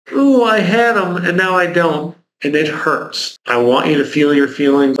ooh, I had them and now I don't. And it hurts. I want you to feel your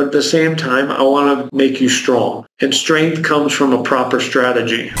feelings, but at the same time, I want to make you strong. And strength comes from a proper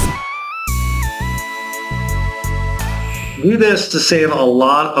strategy. Do this to save a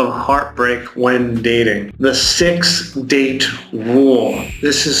lot of heartbreak when dating. The 6-date rule.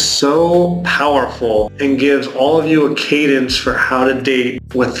 This is so powerful and gives all of you a cadence for how to date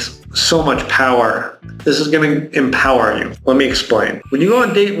with so much power. This is going to empower you. Let me explain. When you go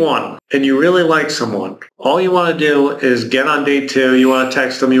on date 1 and you really like someone, all you want to do is get on date 2. You want to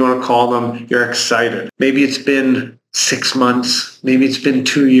text them, you want to call them, you're excited. Maybe it's been 6 months, maybe it's been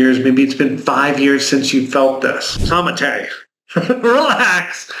 2 years, maybe it's been 5 years since you felt this. So I'm going to tell you.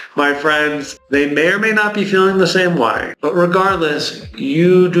 Relax, my friends. They may or may not be feeling the same way. But regardless,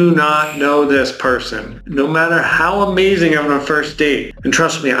 you do not know this person. No matter how amazing of a first date. And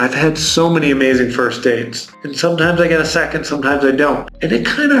trust me, I've had so many amazing first dates. And sometimes I get a second, sometimes I don't. And it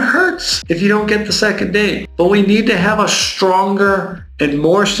kind of hurts if you don't get the second date. But we need to have a stronger and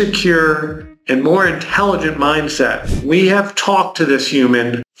more secure and more intelligent mindset. We have talked to this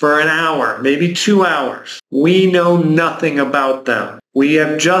human for an hour, maybe 2 hours. We know nothing about them. We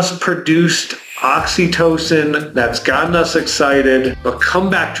have just produced oxytocin that's gotten us excited, but come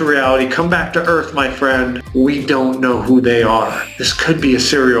back to reality, come back to earth, my friend. We don't know who they are. This could be a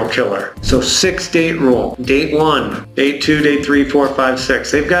serial killer. So 6-date rule. Date 1, date 2, date 3, 4, 5,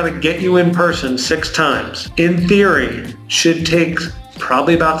 6. They've got to get you in person 6 times. In theory, should take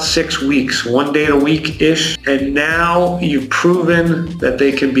probably about 6 weeks, 1 date a week-ish. And now you've proven that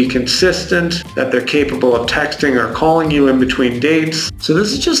they can be consistent, that they're capable of texting or calling you in between dates. So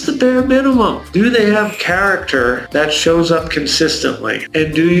this is just the bare minimum. Do they have character that shows up consistently?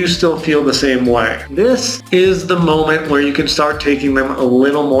 And do you still feel the same way? This is the moment where you can start taking them a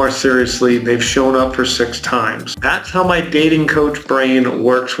little more seriously. They've shown up for 6 times. That's how my dating coach brain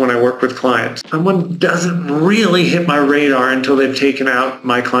works when I work with clients. Someone doesn't really hit my radar until they've taken out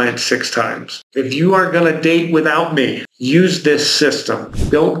my client 6 times. If you are going to date without me, use this system.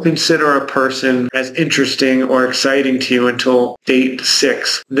 Don't consider a person as interesting or exciting to you until date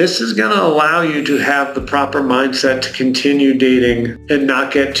 6. This is going to allow you to have the proper mindset to continue dating and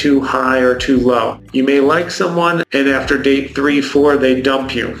not get too high or too low. You may like someone and after date 3, 4, they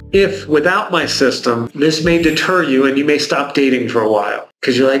dump you. If without my system, this may deter you and you may stop dating for a while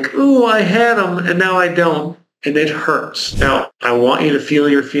because you're like, ooh, I had them and now I don't. And it hurts. Now, I want you to feel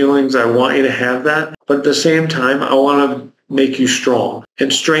your feelings. I want you to have that. But at the same time, I want to make you strong.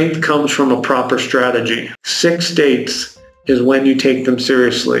 And strength comes from a proper strategy. 6 dates is when you take them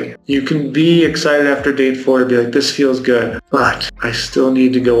seriously. You can be excited after date 4 and be like, this feels good, but I still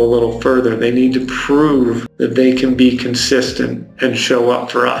need to go a little further. They need to prove that they can be consistent and show up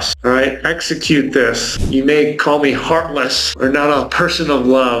for us. All right, execute this. You may call me heartless or not a person of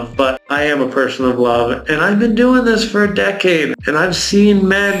love, but I am a person of love. And I've been doing this for a decade. And I've seen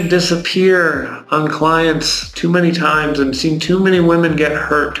men disappear on clients too many times and seen too many women get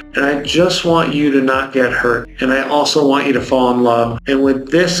hurt. And I just want you to not get hurt. And I also want you to fall in love. And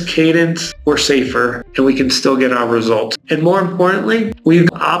with this cadence, we're safer and we can still get our results. And more importantly, we've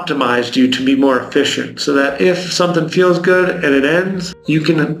optimized you to be more efficient so that if something feels good and it ends, you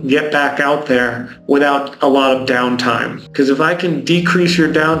can get back out there without a lot of downtime. Because if I can decrease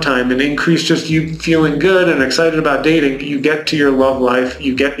your downtime and increase just you feeling good and excited about dating, you get to your love life,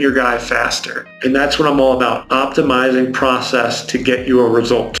 you get your guy faster. And that's what I'm all about, optimizing process to get you a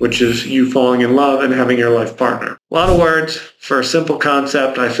result, which is you falling in love and having your life partner. A lot of words for a simple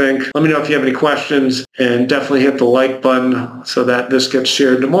concept, I think. Let me know if you have any questions and definitely hit the like button so that this gets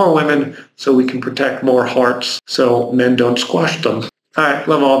shared to more women so we can protect more hearts so men don't squash them. All right,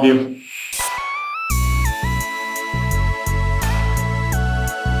 love all of you.